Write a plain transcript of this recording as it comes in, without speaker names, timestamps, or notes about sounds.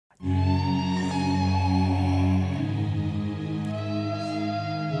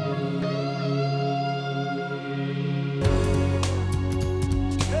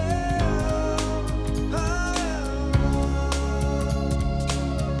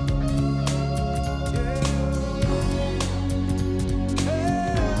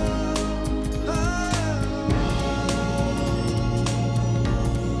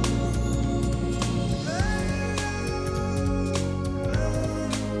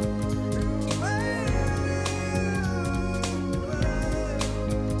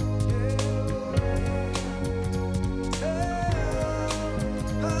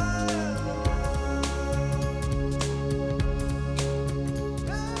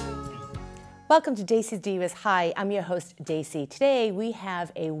Welcome to Dacey's Divas. Hi, I'm your host, Dacey. Today we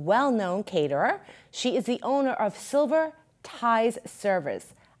have a well-known caterer. She is the owner of Silver Ties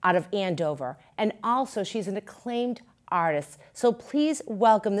Servers out of Andover, and also she's an acclaimed artist. So please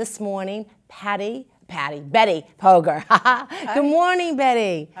welcome this morning, Betty Pogor. Good morning,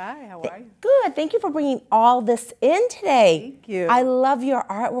 Betty. Hi, how are you? Good. Thank you for bringing all this in today. Thank you. I love your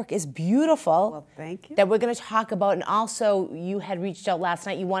artwork. It's beautiful. Well, thank you. That we're going to talk about, and also you had reached out last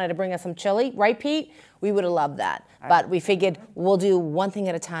night. You wanted to bring us some chili, right, Pete? We would have loved that, but we figured we'll do one thing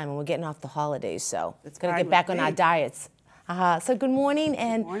at a time, and we're getting off the holidays, so it's going to get back on our diets. So good morning,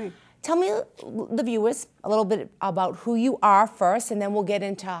 and good morning. Tell me, the viewers, a little bit about who you are first, and then we'll get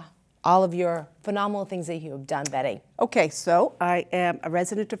into all of your phenomenal things that you have done, Betty. Okay, so I am a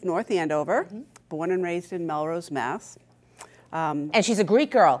resident of North Andover, born and raised in Melrose, Mass. And she's a Greek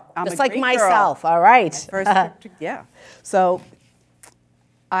girl, I'm just a like Greek myself. girl. All right. First, yeah. So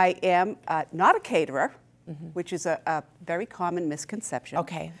I am not a caterer, which is a very common misconception.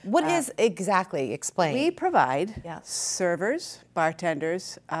 Okay. What is exactly? Explain. We provide servers,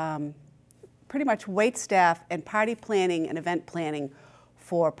 bartenders, pretty much wait staff, and party planning and event planning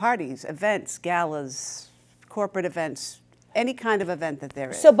for parties, events, galas, corporate events, any kind of event that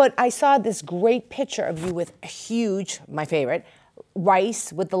there is. So, but I saw this great picture of you with a huge, my favorite,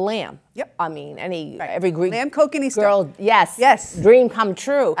 rice with the lamb. Yep. I mean, every Greek lamb kokanista girl, yes. Yes. Dream come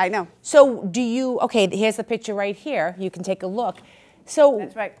true. I know. So do you, okay, here's the picture right here. You can take a look. So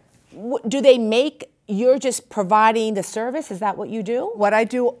That's right. Do they make, you're just providing the service? Is that what you do? What I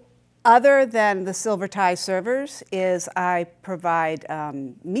do other than the Silver Tie Servers is I provide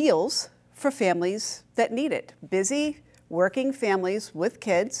meals for families that need it. Busy, working families with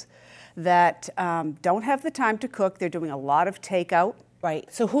kids that don't have the time to cook. They're doing a lot of takeout. Right.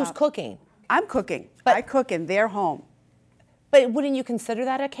 So who's cooking? I'm cooking. I cook in their home. But wouldn't you consider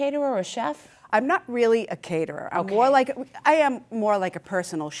that a caterer or a chef? I'm not really a caterer. I am more like a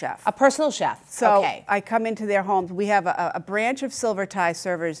personal chef. A personal chef. So okay. I come into their homes. We have a branch of Silver Tie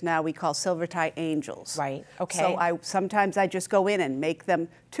Servers now we call Silver Tie Angels. Right. Okay. So sometimes I just go in and make them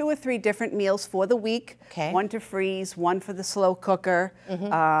 2 or 3 different meals for the week. Okay. One to freeze, one for the slow cooker,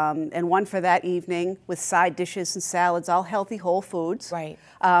 and one for that evening with side dishes and salads, all healthy, whole foods. Right.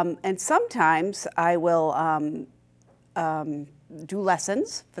 And sometimes I will do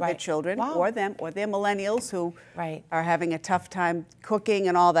lessons for their children or their millennials who are having a tough time cooking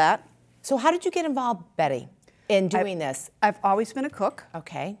and all that. So how did you get involved, Betty, in doing this? I've always been a cook.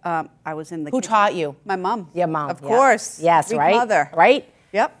 Okay. I was in the Who kitchen. taught you? My mom. Your mom. Of course. Yes, Greek right? mother. Right?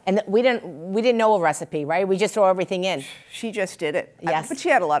 Yep. And we didn't know a recipe, right? We just throw everything in. She just did it. Yes. But she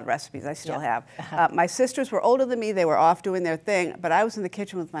had a lot of recipes. I still have. My sisters were older than me. They were off doing their thing, but I was in the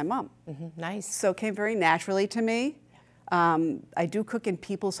kitchen with my mom. Nice. So it came very naturally to me. I do cook in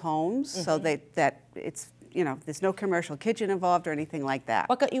people's homes, so that it's, there's no commercial kitchen involved or anything like that.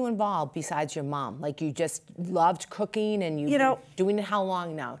 What got you involved besides your mom? Like you just loved cooking and you've been doing it how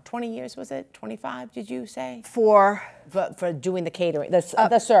long now? 20 years was it? 25, did you say? For doing the catering, the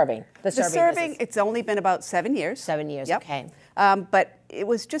serving. The serving, it's only been about 7 years. 7 years, yep. Okay. But it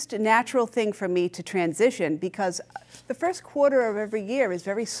was just a natural thing for me to transition because the first quarter of every year is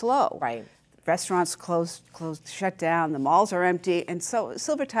very slow. Right. Restaurants closed, shut down, the malls are empty, and so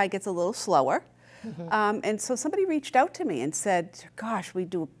Silver Tie gets a little slower. And so somebody reached out to me and said, gosh, we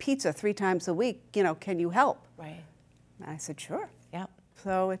do pizza 3 times a week, can you help? Right. And I said, sure. Yeah.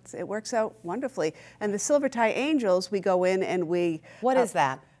 So it works out wonderfully. And the Silver Tie Angels, we go in and we... What is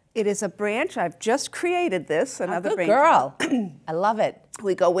that? It is a branch. I've just created this, another branch. Good girl. I love it.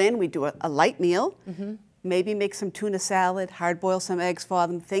 We go in, we do a light meal, maybe make some tuna salad, hard boil some eggs for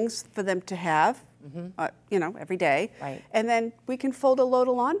them, things for them to have, every day. Right. And then we can fold a load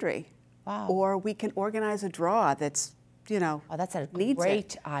of laundry. Wow. Or we can organize a drawer that's, Oh, that's a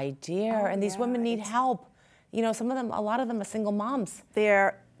great idea. And these women need help. A lot of them are single moms.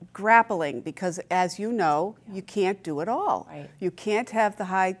 They're grappling because, as you know, you can't do it all. Right. You can't have the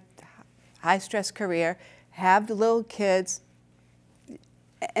high stress career, have the little kids,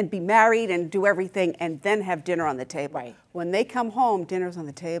 and be married and do everything and then have dinner on the table. Right. When they come home, dinner's on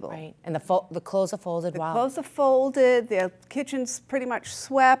the table. Right. And the clothes are folded. The clothes are folded, their kitchen's pretty much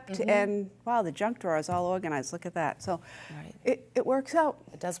swept, and wow, the junk drawer is all organized. Look at that. So it works out.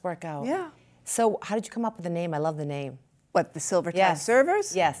 It does work out. Yeah. So how did you come up with the name? I love the name. What, the Silver Tie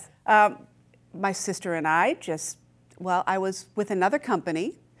Servers? Yes. My sister and I I was with another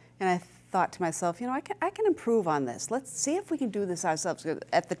company, and I thought to myself, I can improve on this. Let's see if we can do this ourselves.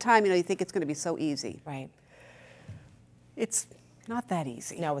 At the time, you think it's going to be so easy. Right. It's not that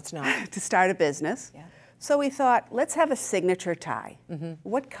easy. No, it's not. To start a business. Yeah. So we thought, let's have a signature tie.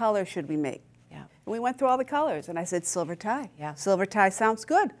 What color should we make? And we went through all the colors, and I said, silver tie. Yeah. Silver tie sounds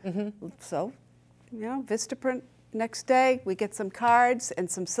good. So, you know, Vistaprint, next day, we get some cards and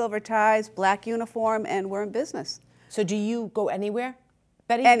some silver ties, black uniform, and we're in business. So do you go anywhere,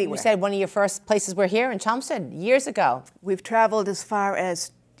 Betty? Anywhere. You said one of your first places were here in Chelmsford years ago. We've traveled as far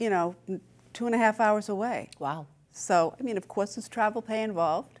as, you know, 2.5 hours away. Wow. So, I mean, of course, there's travel pay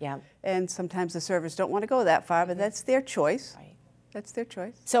involved. Yeah. And sometimes the servers don't want to go that far, but that's their choice. Right. That's their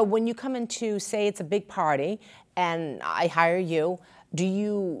choice. So when you come into, say it's a big party, and I hire you, do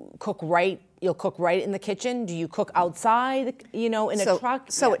you cook right? You'll cook right in the kitchen? Do you cook outside, you know, in a truck?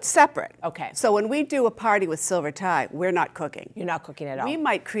 So it's separate. Okay. So when we do a party with silver tie, we're not cooking. You're not cooking at all? We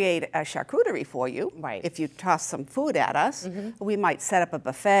might create a charcuterie for you. Right. If you toss some food at us. We might set up a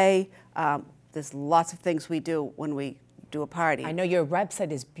buffet. There's lots of things we do when we do a party. I know your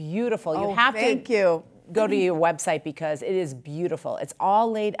website is beautiful. You Oh, have thank to you. go to your website because it is beautiful. It's all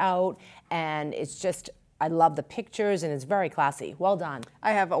laid out, and it's just, I love the pictures, and it's very classy. Well done.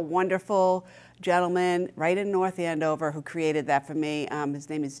 I have a wonderful gentleman right in North Andover who created that for me. His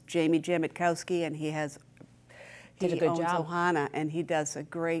name is Jamie Jamitkowski, and he owns job. Ohana, and he does a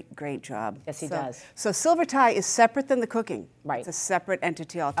great, great job. Yes, he does. So silver tie is separate than the cooking. Right. It's a separate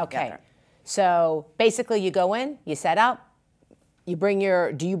entity altogether. Okay. So basically you go in, you set up, do you bring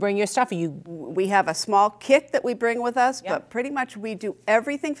your stuff? Or We have a small kit that we bring with us, Yep. but pretty much we do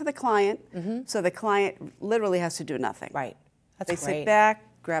everything for the client, so the client literally has to do nothing. Right. That's They great. sit back,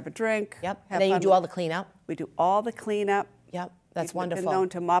 grab a drink. Yep. have And then you fun do with- all the cleanup. We do all the cleanup. Yep. That's We've wonderful. been known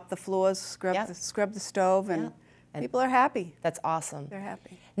to mop the floors, scrub, Yep. scrub the stove, and Yep. And people are happy. That's awesome. They're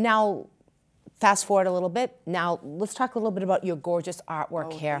happy. Now, fast forward a little bit. Now, let's talk a little bit about your gorgeous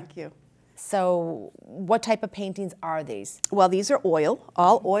artwork Oh, here. thank you. So, what type of paintings are these? Well, these are oil,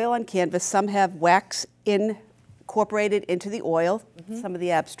 all oil on canvas. Some have wax incorporated into the oil, some of the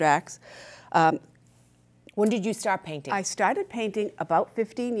abstracts. When did you start painting? I started painting about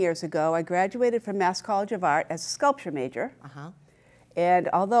 15 years ago. I graduated from Mass College of Art as a sculpture major. And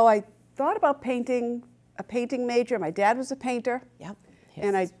although I thought about painting, a painting major, my dad was a painter. Yep.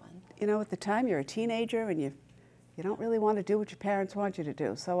 And you know, at the time you're a teenager and you don't really want to do what your parents want you to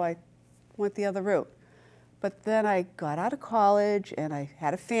do. So I went the other route. But then I got out of college and I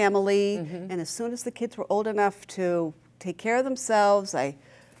had a family. And as soon as the kids were old enough to take care of themselves, I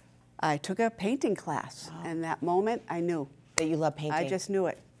took a painting class. And that moment I knew. That you love painting. I just knew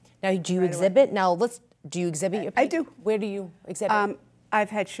it. Now, do you right away. exhibit? Now, do you exhibit your I painting? do. Where do you exhibit? I've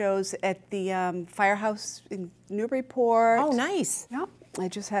had shows at the Firehouse in Newburyport. Oh, nice. Yep. I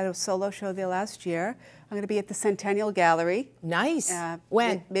just had a solo show there last year. I'm going to be at the Centennial Gallery. Nice.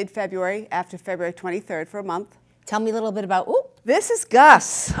 When? Mid-February, after February 23rd for a month. Tell me a little bit about, ooh. This is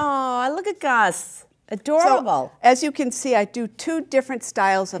Gus. Oh, look at Gus. Adorable. So, as you can see, I do 2 different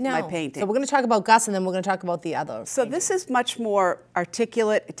styles of my painting. So we're going to talk about Gus, and then we're going to talk about the other. So this is much more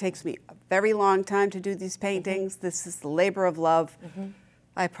articulate. It takes me a very long time to do these paintings. This is the labor of love.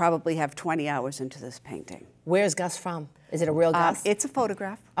 I probably have 20 hours into this painting. Where's Gus from? Is it a real Gus? It's a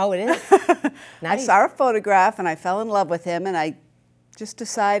photograph. Oh, it is? Nice. I saw a photograph and I fell in love with him, and I just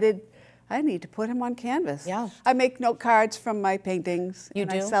decided I need to put him on canvas. Yeah. I make note cards from my paintings. You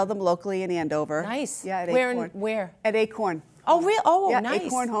and do? I sell them locally in Andover. Nice. Yeah, at Where Acorn. where? At Acorn. Oh, real? Oh, Yeah, nice.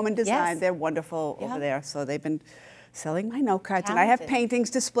 Acorn Home and Design. Yes. They're wonderful Yeah. over there. So they've been selling my note cards, and I have Talented. paintings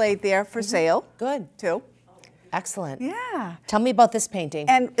displayed there for sale. Good. Too. Excellent. Yeah. Tell me about this painting.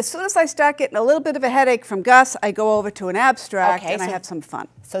 And as soon as I start getting a little bit of a headache from Gus, I go over to an abstract, Okay, and I so- have some fun.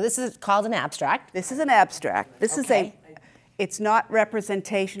 So this is called an abstract. This is an abstract. This Okay. it's not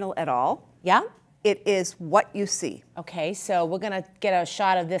representational at all. Yeah? It is what you see. Okay, so we're going to get a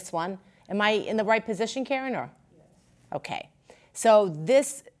shot of this one. Am I in the right position, Karen? Or? Yes. Okay. So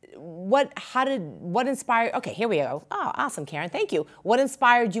this, what inspired, okay, here we go. Oh, awesome, Karen, thank you. What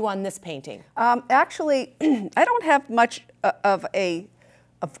inspired you on this painting? Actually, I don't have much of a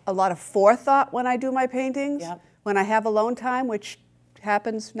lot of forethought when I do my paintings. Yep. When I have alone time, which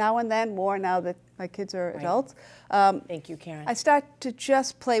happens now and then, more now that my kids are adults. Thank you, Karen. I start to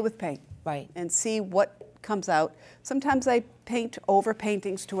just play with paint. Right. And see what comes out. Sometimes I paint over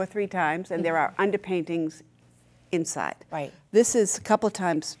paintings 2 or 3 times, and there are underpaintings inside. Right. This is a couple of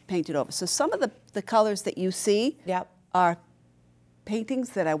times painted over. So some of the colors that you see Yep. are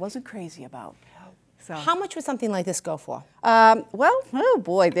paintings that I wasn't crazy about. So, How much would something like this go for? well, oh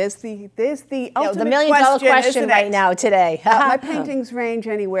boy, there's the ultimate The million-dollar question isn't right it? now today. My paintings range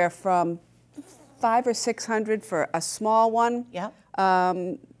anywhere from $500 or $600 for a small one. Yep.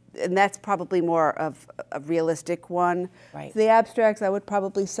 And that's probably more of a realistic one. Right. The abstracts, I would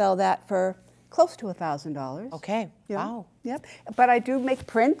probably sell that for close to $1,000. Okay. Yeah. Wow. Yep. But I do make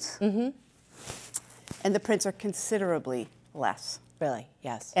prints. And the prints are considerably less. Really?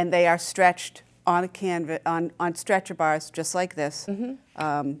 Yes. And they are stretched on a canvas, on stretcher bars, just like this.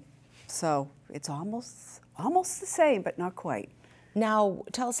 So it's almost the same, but not quite. Now,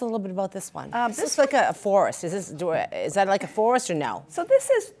 tell us a little bit about this one. This is like a forest. Is that like a forest or no? So this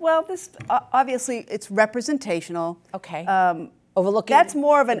is, well, obviously it's representational. Okay. Overlooking. That's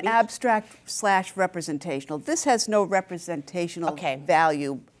more of an abstract / representational. This has no representational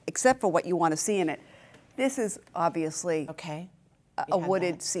value except for what you want to see in it. This is obviously a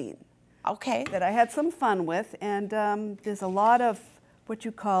wooded scene. Okay. That I had some fun with, and there's a lot of what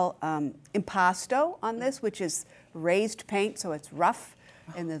you call impasto on this, which is raised paint, so it's rough,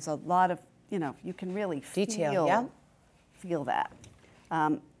 and there's a lot of, you can really detail, feel that.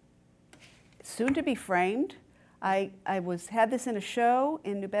 Soon to be framed. I had this in a show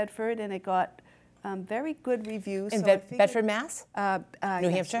in New Bedford, and it got very good reviews. In Bedford, Mass? New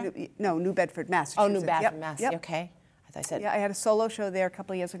Hampshire? No, New Bedford, Massachusetts. Oh, New Bedford, Mass. Okay. As I said. Yeah, I had a solo show there a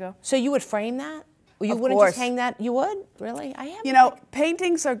couple of years ago. So you would frame that? You wouldn't just hang that? You would? Really? I have.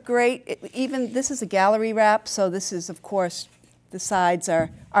 Paintings are great. Even this is a gallery wrap, so this is, of course, the sides are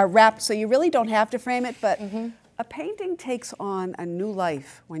wrapped, so you really don't have to frame it, but a painting takes on a new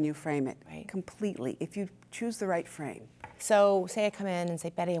life when you frame it completely, if you choose the right frame. So say I come in and say,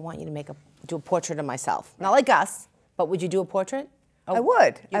 Betty, I want you to do a portrait of myself. Not like us, but would you do a portrait? Oh, I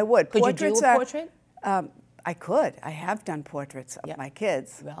would. Could you do a portrait? I could. I have done portraits of my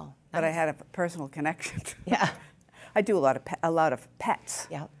kids, but I had a personal connection. Yeah. I do a lot of pets.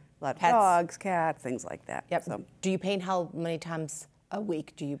 Yeah. A lot of dogs, cats, things like that. Yep. So. Do you paint how many times a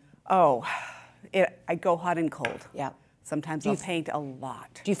week do you? Oh, I go hot and cold. Yeah. Sometimes I'll paint a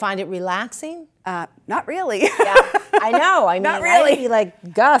lot. Do you find it relaxing? Not really. Yeah, I know. I mean, not really. I'd be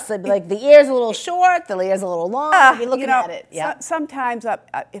like Gus. I'd be like, the ear's a little short, the ear's a little long. I'd be looking at it. Yeah. Sometimes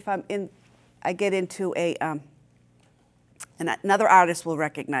if I'm in, I get into and another artist will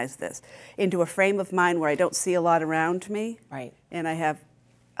recognize this, into a frame of mine where I don't see a lot around me. Right. And I have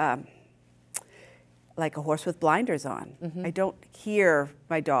like a horse with blinders on. I don't hear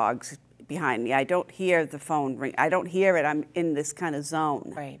my dogs behind me. I don't hear the phone ring. I don't hear it. I'm in this kind of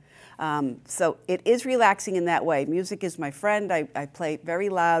zone. Right. So it is relaxing in that way. Music is my friend. I play very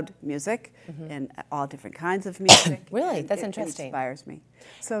loud music and all different kinds of music. Really? That's interesting. It inspires me.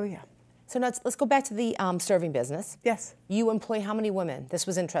 So, yeah. So now let's go back to the serving business. Yes. You employ how many women? This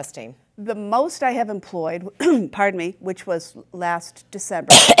was interesting. The most I have employed, pardon me, which was last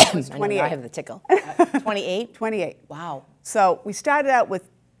December, was 28. I have the tickle. 28? 28. Wow. So we started out with,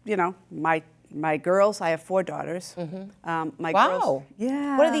 my girls. I have 4 daughters. My girls.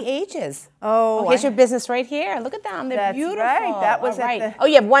 Yeah. What are the ages? Oh, here's your business right here. Look at them. They're that's beautiful. Right. That was right. Oh,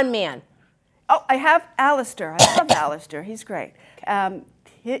 you have one man. Oh, I have Alistair. I love Alistair. He's great.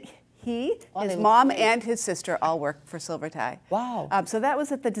 His mom and his sister all work for Silver Tie. Wow. So that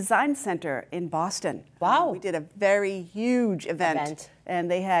was at the Design Center in Boston. Wow. We did a very huge event. And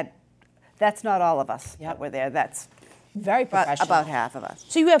they had, that's not all of us that were there. That's very professional. About half of us.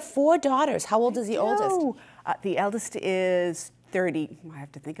 So you have 4 daughters. How old is the oldest? The eldest is 30, I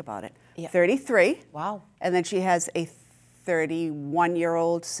have to think about it, Yeah. 33. Wow. And then she has a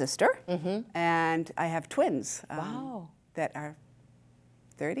 31-year-old sister. And I have twins that are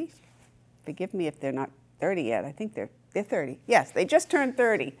 30. Forgive me if they're not 30 yet. I think they're 30. Yes, they just turned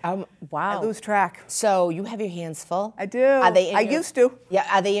 30. Wow. I lose track. So you have your hands full? I do. Are they? I used to. Yeah.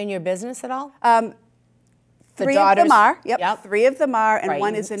 Are they in your business at all? 3 of them are. Yep. 3 of them are, and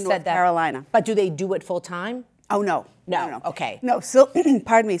one is in North Carolina. But do they do it full time? Oh no. No. Okay. No.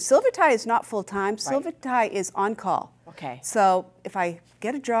 Pardon me. Silver Tie is not full time. Silver Tie is on call. Okay. So if I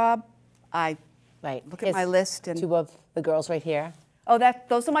get a job, I look at my list and 2 of the girls right here. Oh,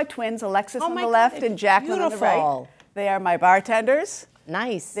 those are my twins, Alexis on the left and Jacqueline on the beautiful. right. They are my bartenders.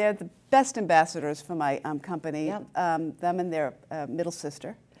 Nice. They're the best ambassadors for my company. Yep. Them and their middle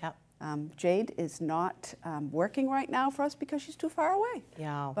sister. Yep. Jade is not working right now for us because she's too far away.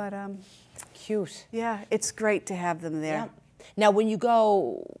 Yeah. But cute. yeah, it's great to have them there. Yep. Now, when you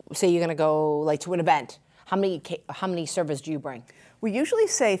go, say you're going to go like to an event, how many servers do you bring? We usually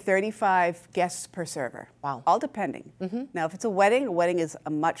say 35 guests per server. Wow. All depending. Now, if it's a wedding is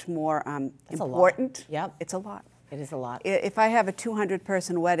a much more important. Yep. It's a lot. It is a lot. If I have a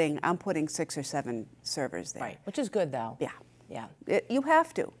 200-person wedding, I'm putting 6 or 7 servers there. Right, which is good though. Yeah. Yeah. You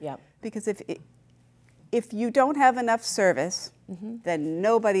have to. Yep. Because if you don't have enough service, then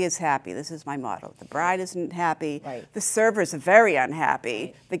nobody is happy. This is my motto. The bride isn't happy. Right. The servers are very unhappy.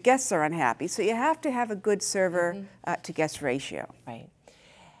 Right. The guests are unhappy. So you have to have a good server to guest ratio. Right.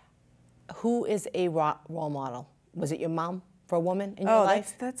 Who is a role model? Was it your mom for a woman in your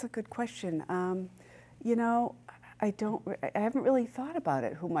life? That's a good question. You know, I haven't really thought about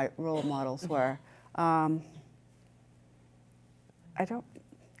it, who my role models were. I don't,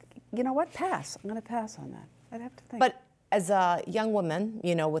 you know what, pass. I'm going to pass on that. I'd have to think. But as a young woman,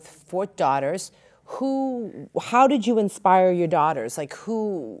 you know, with 4 daughters, how did you inspire your daughters? Like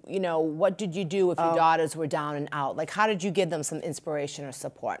you know, what did you do if your daughters were down and out? Like, how did you give them some inspiration or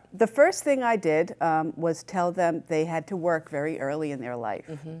support? The first thing I did was tell them they had to work very early in their life.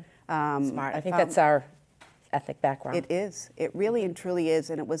 Smart. I think that's our ethnic background. It is. It really and truly is,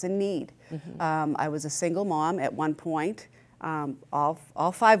 and it was a need. I was a single mom at one point.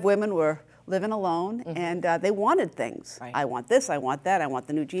 All 5 women were living alone, and they wanted things. Right. I want this, I want that, I want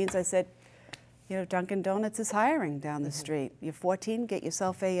the new jeans. I said, you know, Dunkin' Donuts is hiring down the street. You're 14, get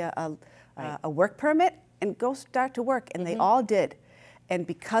yourself a work permit and go start to work. And they all did. And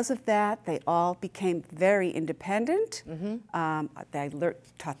because of that, they all became very independent.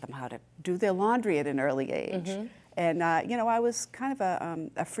 Taught them how to do their laundry at an early age. And, you know, I was kind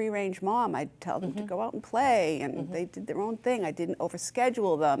of a free-range mom. I'd tell them to go out and play, and they did their own thing. I didn't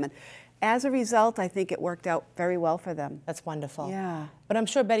overschedule them. And as a result, I think it worked out very well for them. That's wonderful. Yeah. But I'm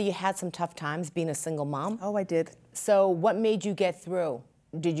sure, Betty, you had some tough times being a single mom. Oh, I did. So what made you get through?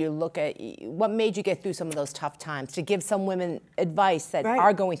 What made you get through some of those tough times? To give some women advice that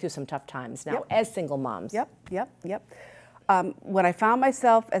are going through some tough times now as single moms. Yep. When I found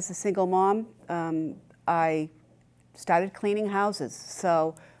myself as a single mom, I started cleaning houses.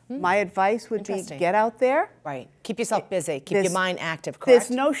 So my advice would be get out there. Right. Keep yourself busy. Keep your mind active, correct? There's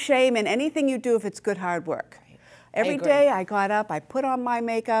no shame in anything you do if it's good hard work. Right. Every day I got up, I put on my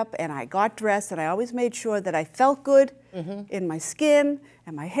makeup, and I got dressed, and I always made sure that I felt good in my skin,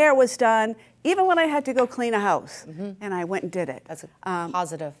 and my hair was done, even when I had to go clean a house. And I went and did it. That's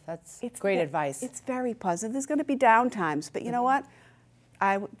positive. That's great advice. It's very positive. There's going to be down times, but you know what?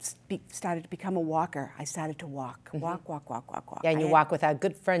 I started to become a walker. I started to walk. Walk. Yeah, and you walk with our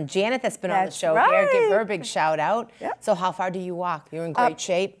good friend Janet that's been on the show right. here. Give her a big shout out. Yep. So how far do you walk? You're in great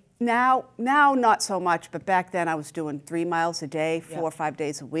shape? Now not so much, but back then I was doing 3 miles a day, 4 or 5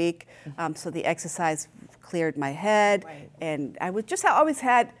 days a week. So the exercise cleared my head. Right. And I was just always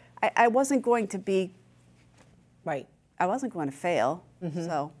had, I wasn't going to be, right. I wasn't going to fail.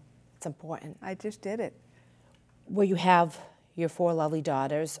 So it's important. I just did it. Well, you have your 4 lovely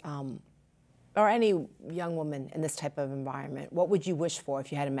daughters, or any young woman in this type of environment, what would you wish for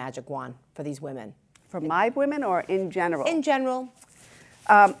if you had a magic wand for these women? For my women or in general? In general,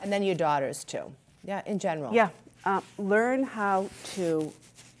 and then your daughters too. Yeah, in general. Yeah, learn how to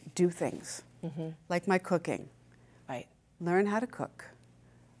do things, like my cooking. Right. Learn how to cook.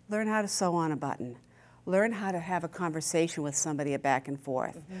 Learn how to sew on a button. Learn how to have a conversation with somebody back and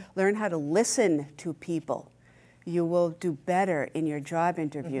forth. Learn how to listen to people. You will do better in your job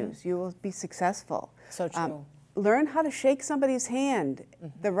interviews. You will be successful. So true. Learn how to shake somebody's hand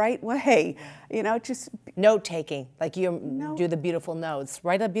the right way. You know, just note taking, like you do the beautiful notes.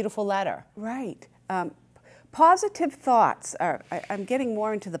 Write a beautiful letter. Right. Positive thoughts are. I'm getting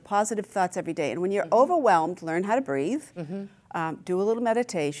more into the positive thoughts every day. And when you're overwhelmed, learn how to breathe. Do a little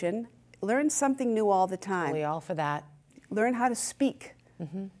meditation. Learn something new all the time. We all for that. Learn how to speak.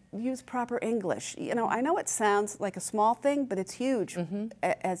 Use proper English. You know, I know it sounds like a small thing, but it's huge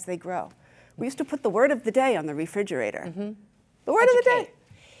as they grow. We used to put the word of the day on the refrigerator. The word of the day.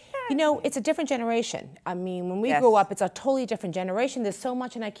 You know, it's a different generation. I mean, when we grew up, it's a totally different generation. There's so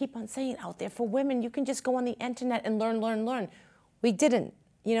much, and I keep on saying out there, for women, you can just go on the internet and learn. We didn't.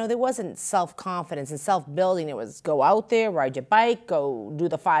 You know, there wasn't self-confidence and self-building. It was go out there, ride your bike, go do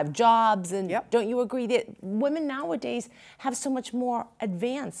the 5 jobs. And don't you agree that women nowadays have so much more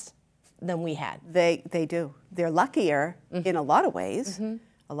advanced than we had? They do. They're luckier in a lot of ways.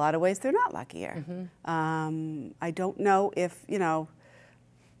 A lot of ways they're not luckier. I don't know if, you know,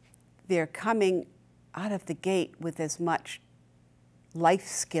 they're coming out of the gate with as much life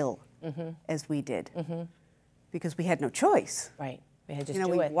skill as we did because we had no choice. Right. We had just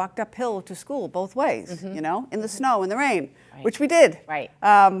we walked uphill to school both ways, you know, in the snow, in the rain, which we did. Right.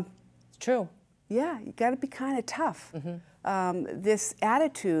 It's true. Yeah, you got to be kind of tough. This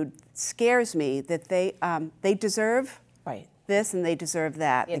attitude scares me that they deserve this and they deserve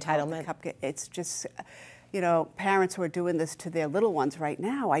that. The entitlement. It's just, you know, parents who are doing this to their little ones right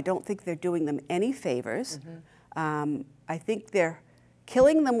now, I don't think they're doing them any favors. I think they're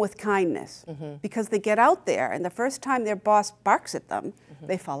killing them with kindness because they get out there and the first time their boss barks at them,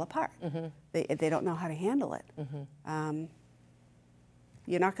 they fall apart. They don't know how to handle it.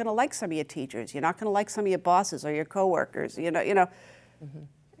 You're not going to like some of your teachers. You're not going to like some of your bosses or your coworkers. You know,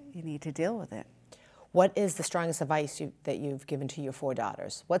 you need to deal with it. What is the strongest advice that you've given to your 4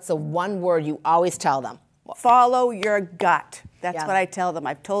 daughters? What's the one word you always tell them? Follow your gut. That's Yeah. what I tell them.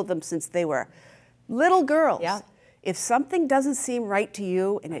 I've told them since they were little girls. Yeah. If something doesn't seem right to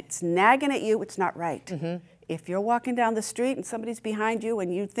you and it's nagging at you, it's not right. If you're walking down the street and somebody's behind you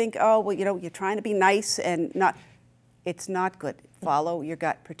and you think, oh, well, you know, you're trying to be nice and not, it's not good. Follow your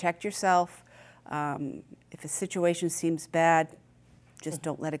gut. Protect yourself. If a situation seems bad, just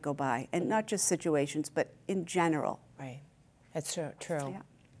don't let it go by. And not just situations, but in general. Right. That's true. Yeah.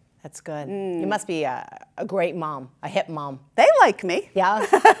 That's good. You must be a great mom, a hip mom. They like me. Yeah.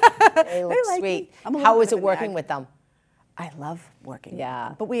 They look like sweet. me. I'm a How little is bit it of a working nag. with them? I love working.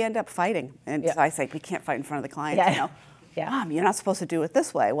 Yeah. But we end up fighting. And Yeah. so I say, we can't fight in front of the clients, Yeah. you know. Yeah. Mom, you're not supposed to do it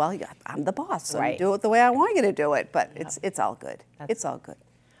this way. Well, yeah, I'm the boss, so Right. you do it the way I want you to do it. But it's all good. It's all good.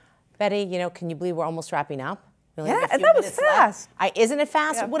 Betty, you know, can you believe we're almost wrapping up? We only Yeah, have a few that was minutes left. fast. Isn't it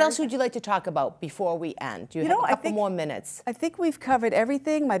fast? Yeah, what very else would you like to talk about before we end? Do you, You have know, a couple more minutes? I think we've covered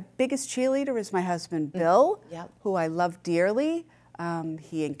everything. My biggest cheerleader is my husband, Bill, Yep. who I love dearly.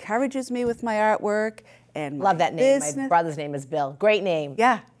 He encourages me with my artwork and my Love that name. business. My brother's name is Bill. Great name.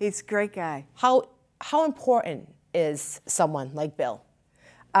 Yeah, he's a great guy. How important is someone like Bill?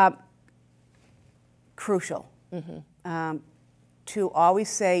 Crucial. To always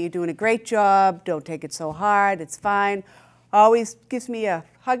say, you're doing a great job, don't take it so hard, it's fine. Always gives me a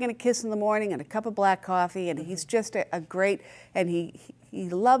hug and a kiss in the morning and a cup of black coffee, and he's just a great, and he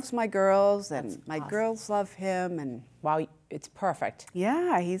loves my girls, and That's my awesome. girls love him, and Wow, it's perfect.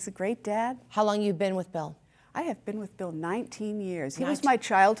 yeah, he's a great dad. How long you been with Bill? I have been with Bill 19 years. He was 19. my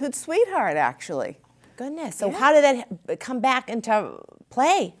childhood sweetheart, actually. Goodness. So Yeah. how did that come back into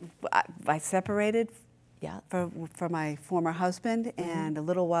play? I separated Yeah. for my former husband, and a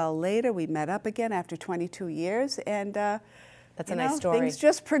little while later we met up again after 22 years, and That's a you nice know, story. things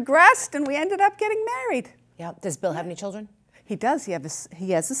just progressed, and we ended up getting married. Yeah. Does Bill have any children? He does. He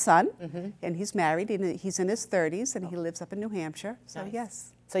has a son, and he's married, and he's in his 30s, and he lives up in New Hampshire. So Nice.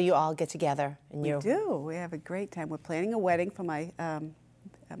 yes, So you all get together and we you do. We have a great time. We're planning a wedding for my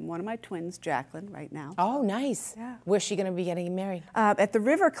one of my twins, Jacqueline, right now. Oh, nice. Yeah. Where's she going to be getting married? At the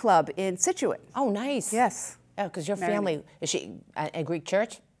River Club in Situate. Oh, nice. Yes. Oh, because your Married. family, is she a Greek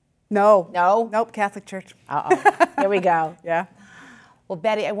church? No. No? Nope. Catholic Church. Uh-oh. Here we go. Yeah. Well,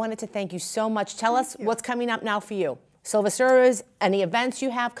 Betty, I wanted to thank you so much. Tell us what's coming up now for you. Silver Surfers, any events you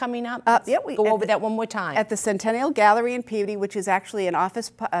have coming up? Yeah, Go over that one more time. At the Centennial Gallery in Peabody, which is actually an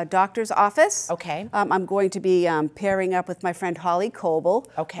office, a doctor's office. Okay. I'm going to be pairing up with my friend Holly Coble,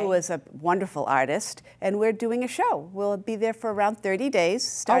 Okay. who is a wonderful artist, and we're doing a show. We'll be there for around 30 days,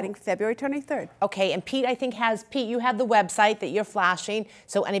 starting February 23rd. Okay, and Pete, I think Pete, you have the website that you're flashing,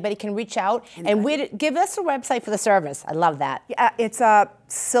 so anybody can reach out. And give us a website for the service. I love that. Yeah, it's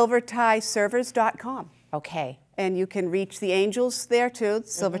silvertieservers.com. Okay. And you can reach the angels there too,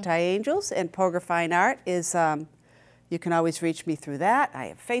 Silver Tie Angels, and Pogor Fine Art is, you can always reach me through that. I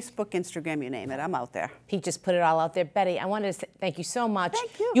have Facebook, Instagram, you name it, I'm out there. Pete just put it all out there. Betty, I wanted to thank you so much.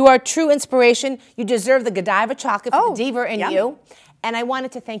 Thank you. You are a true inspiration. You deserve the Godiva chocolate for Oh, the diva in yummy. you. And I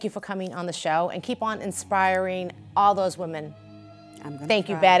wanted to thank you for coming on the show and keep on inspiring all those women. I'm gonna Thank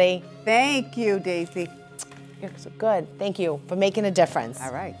you, try. Betty. Thank you, Dacey. You're so good. Thank you for making a difference.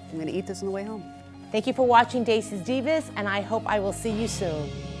 All right, I'm gonna eat this on the way home. Thank you for watching Dacey's Divas, and I hope I will see you soon.